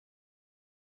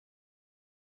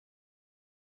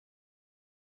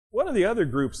One of the other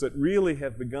groups that really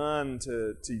have begun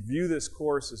to view this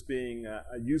course as being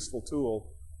a useful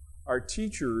tool are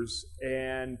teachers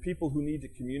and people who need to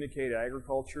communicate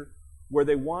agriculture, where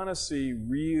they want to see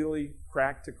really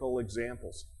practical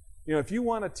examples. You know, if you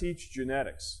want to teach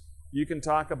genetics, you can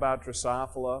talk about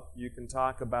Drosophila, you can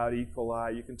talk about E.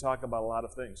 coli, you can talk about a lot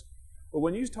of things. But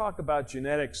when you talk about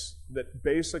genetics that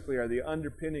basically are the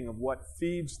underpinning of what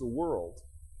feeds the world,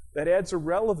 that adds a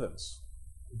relevance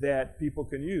that people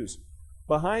can use.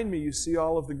 Behind me, you see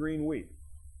all of the green wheat.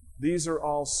 These are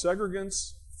all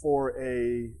segregants for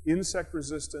an insect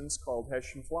resistance called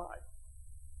Hessian fly.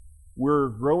 We're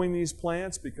growing these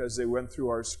plants because they went through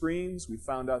our screens. We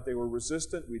found out they were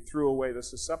resistant. We threw away the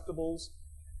susceptibles.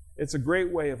 It's a great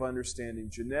way of understanding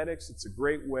genetics. It's a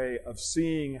great way of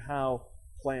seeing how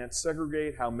plants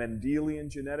segregate, how Mendelian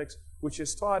genetics, which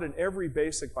is taught in every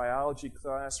basic biology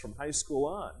class from high school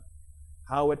on,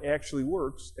 how it actually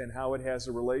works and how it has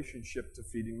a relationship to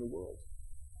feeding the world.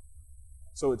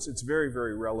 So it's very,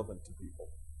 very relevant to people.